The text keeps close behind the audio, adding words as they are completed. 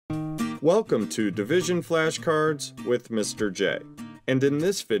Welcome to Division Flashcards with Mr. J. And in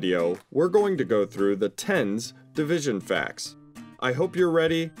this video, we're going to go through the 10's division facts. I hope you're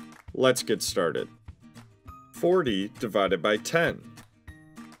ready. Let's get started. 40 divided by 10.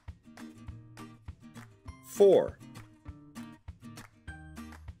 4.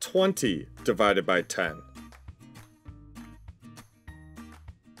 20 divided by 10.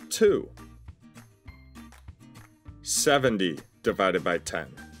 2. 70 divided by 10.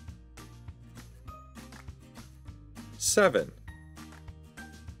 7.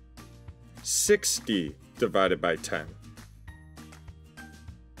 60 divided by 10.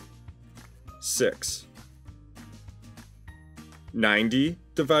 6. 90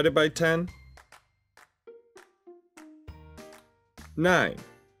 divided by 10. 9.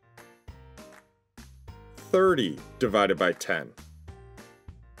 30 divided by 10.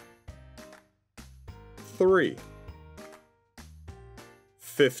 3.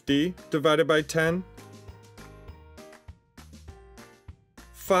 50 divided by 10.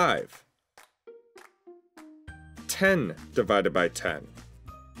 5. 10 divided by 10.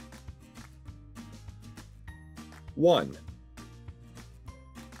 1.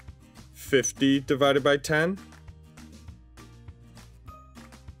 50 divided by 10.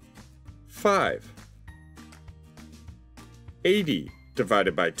 5. 80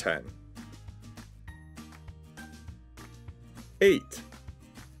 divided by 10. 8.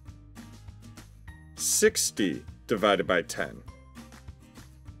 60 divided by 10.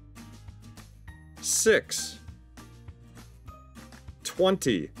 6.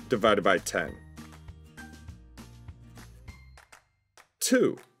 20 divided by 10.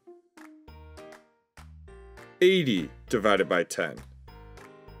 2. 80 divided by 10.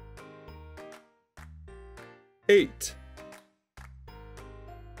 8.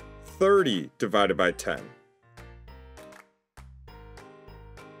 30 divided by 10.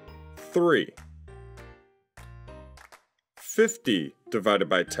 3. 50 divided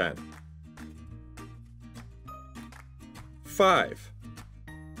by 10. 5.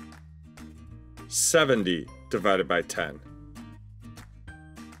 70 divided by 10.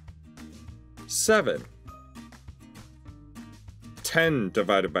 7. 10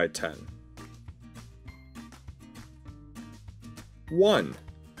 divided by 10. 1.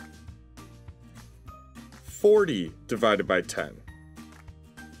 40 divided by 10.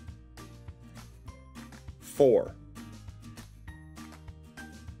 4.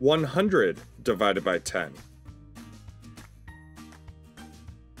 100 divided by 10.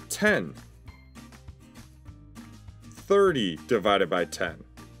 10. 30 divided by 10.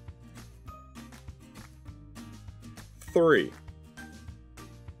 3.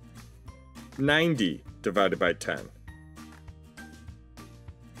 90 divided by 10.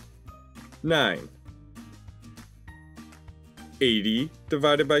 9. 80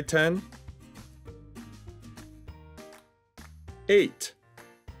 divided by 10. 8.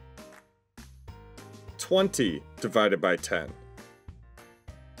 20 divided by 10.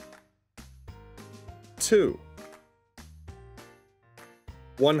 2.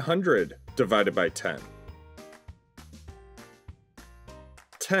 100 divided by 10.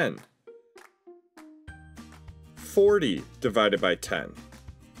 10. 40 divided by 10.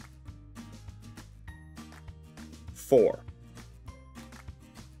 4.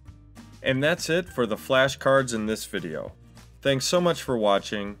 And that's it for the flashcards in this video. Thanks so much for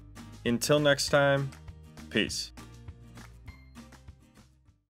watching. Until next time, peace.